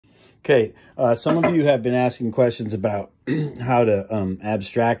Okay, some of you have been asking questions about how to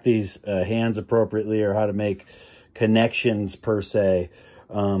abstract these hands appropriately, or how to make connections per se.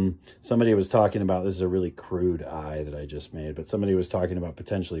 Somebody was talking about, this is a really crude eye that I just made, but somebody was talking about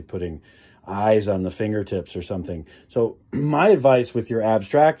potentially putting eyes on the fingertips or something. So my advice with your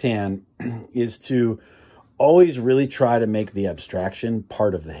abstract hand is to always really try to make the abstraction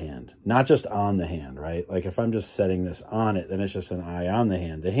part of the hand, not just on the hand, right? Like if I'm just setting this on it, then it's just an eye on the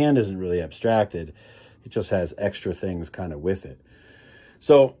hand. The hand isn't really abstracted. It just has extra things kind of with it.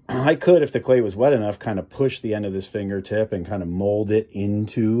 So I could, if the clay was wet enough, kind of push the end of this fingertip and kind of mold it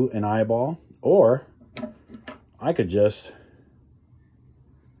into an eyeball. Or I could just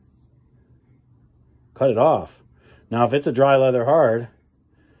cut it off. Now, if it's a dry leather hard,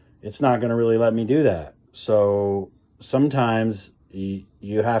 it's not going to really let me do that. So sometimes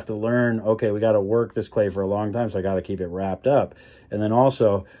you have to learn, okay, we got to work this clay for a long time, so I got to keep it wrapped up. And then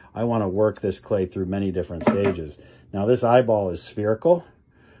also, I want to work this clay through many different stages. Now, this eyeball is spherical,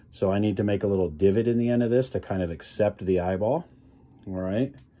 so I need to make a little divot in the end of this to kind of accept the eyeball. All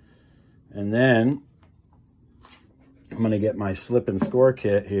right. And then I'm going to get my slip and score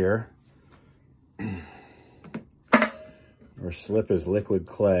kit here. Or slip is liquid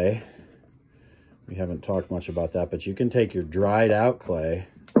clay. We haven't talked much about that, but you can take your dried out clay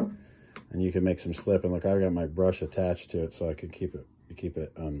and you can make some slip. And look, I've got my brush attached to it so I can keep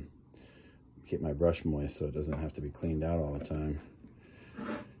my brush moist so it doesn't have to be cleaned out all the time.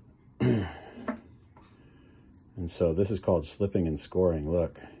 And so this is called slipping and scoring.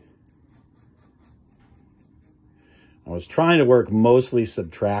 Look, I was trying to work mostly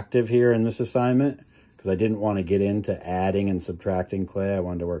subtractive here in this assignment because I didn't want to get into adding and subtracting clay. I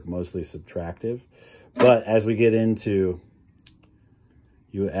wanted to work mostly subtractive. But as we get into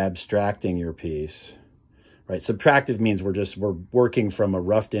you abstracting your piece, right? Subtractive means we're working from a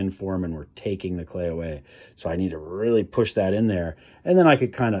roughed in form and we're taking the clay away. So I need to really push that in there. And then I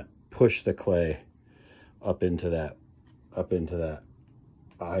could kind of push the clay up into that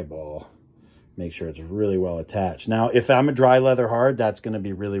eyeball. Make sure it's really well attached. Now, if I'm a dry leather hard, that's going to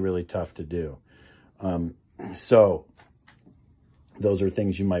be really, really tough to do. So those are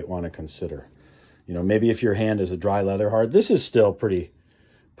things you might want to consider. You know, maybe if your hand is a dry leather hard, this is still pretty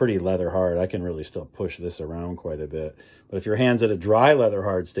leather hard. I can really still push this around quite a bit. But if your hand's at a dry leather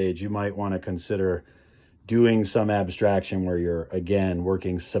hard stage, you might want to consider doing some abstraction where you're, again,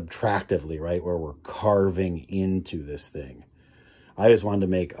 working subtractively, right? Where we're carving into this thing. I always wanted to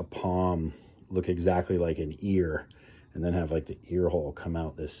make a palm look exactly like an ear and then have like the ear hole come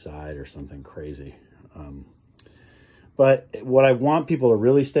out this side or something crazy. But what I want people to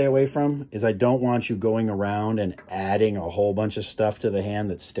really stay away from is I don't want you going around and adding a whole bunch of stuff to the hand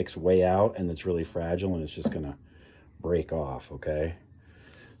that sticks way out and that's really fragile and it's just going to break off, okay?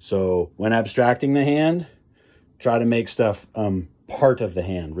 So when abstracting the hand, try to make stuff part of the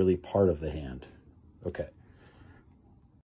hand, really part of the hand. Okay.